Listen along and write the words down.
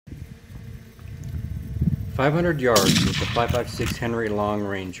500 yards with the 5.56 Henry Long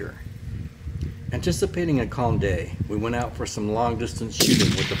Ranger. Anticipating a calm day, we went out for some long distance shooting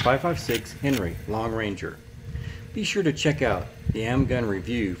with the 5.56 Henry Long Ranger. Be sure to check out the AmGun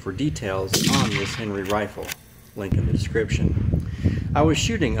review for details on this Henry rifle, link in the description. I was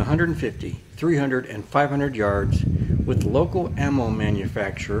shooting 150, 300, and 500 yards with local ammo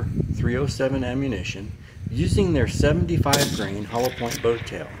manufacturer 307 Ammunition using their 75 grain hollow point boat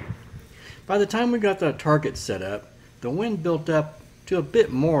tail. By the time we got the target set up, the wind built up to a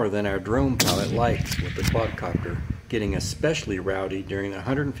bit more than our drone pilot likes, with the quadcopter getting especially rowdy during the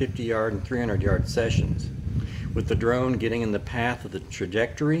 150 yard and 300 yard sessions, with the drone getting in the path of the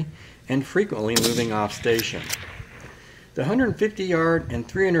trajectory and frequently moving off station. The 150 yard and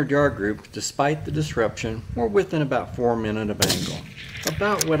 300 yard groups, despite the disruption, were within about 4 minutes of angle,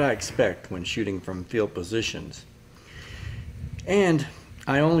 about what I expect when shooting from field positions. And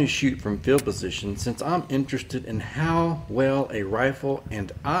I only shoot from field position since I'm interested in how well a rifle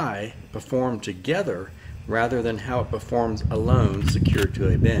and I perform together rather than how it performs alone secured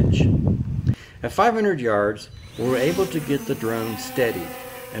to a bench. At 500 yards, we were able to get the drone steady,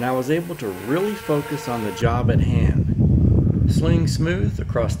 and I was able to really focus on the job at hand. Sling smooth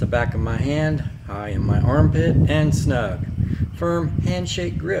across the back of my hand, high in my armpit, and snug. Firm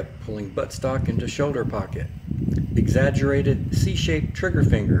handshake grip pulling buttstock into shoulder pocket. Exaggerated C-shaped trigger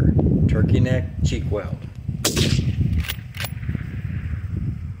finger, turkey neck cheek weld.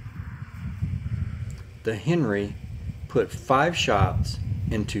 The Henry put 5 shots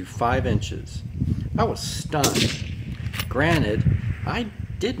into 5 inches. I was stunned. Granted, I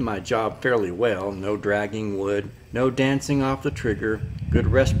did my job fairly well. No dragging wood, no dancing off the trigger, good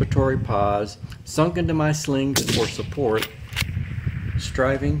respiratory pause, sunk into my sling for support,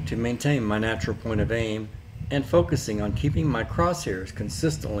 striving to maintain my natural point of aim, and focusing on keeping my crosshairs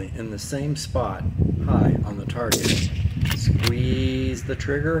consistently in the same spot, high on the target. Squeeze the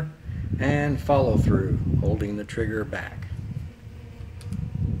trigger and follow through, holding the trigger back.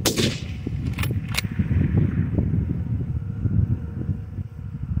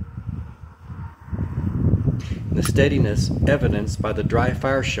 The steadiness evidenced by the dry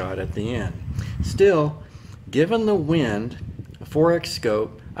fire shot at the end. Still, given the wind, a 4x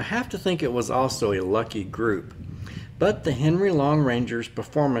scope, I have to think it was also a lucky group. But the Henry Long Ranger's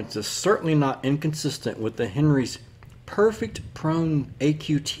performance is certainly not inconsistent with the Henry's perfect prone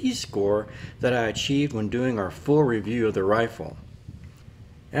AQT score that I achieved when doing our full review of the rifle.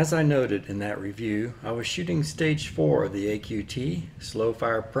 As I noted in that review, I was shooting stage 4 of the AQT, slow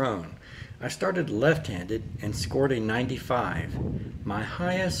fire prone. I started left-handed and scored a 95, my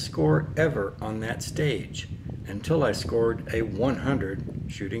highest score ever on that stage, until I scored a 100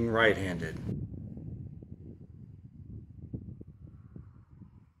 shooting right-handed.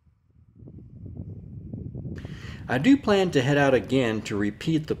 I do plan to head out again to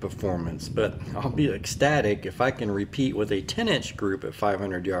repeat the performance, but I'll be ecstatic if I can repeat with a 10-inch group at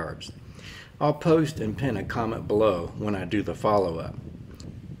 500 yards. I'll post and pin a comment below when I do the follow-up.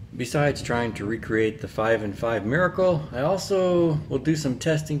 Besides trying to recreate the 5 and 5 miracle, I also will do some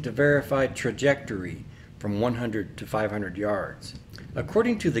testing to verify trajectory from 100 to 500 yards.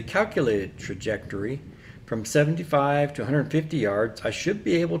 According to the calculated trajectory, from 75 to 150 yards, I should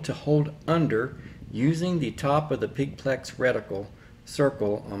be able to hold under using the top of the Pigplex reticle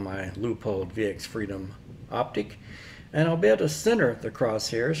circle on my loopholed VX Freedom Optic, and I'll be able to center the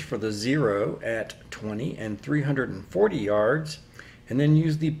crosshairs for the 0 at 20 and 340 yards, and then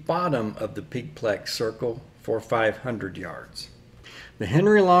use the bottom of the Pigplex circle for 500 yards. The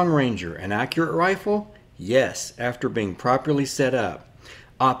Henry Long Ranger, an accurate rifle? Yes, after being properly set up.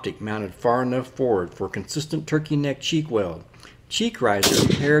 Optic mounted far enough forward for consistent turkey neck cheek weld. Cheek riser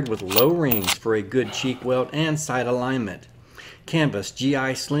paired with low rings for a good cheek weld and sight alignment. Canvas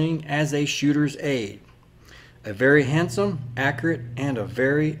GI Sling as a shooter's aid. A very handsome, accurate, and a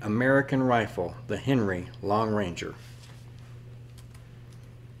very American rifle, the Henry Long Ranger.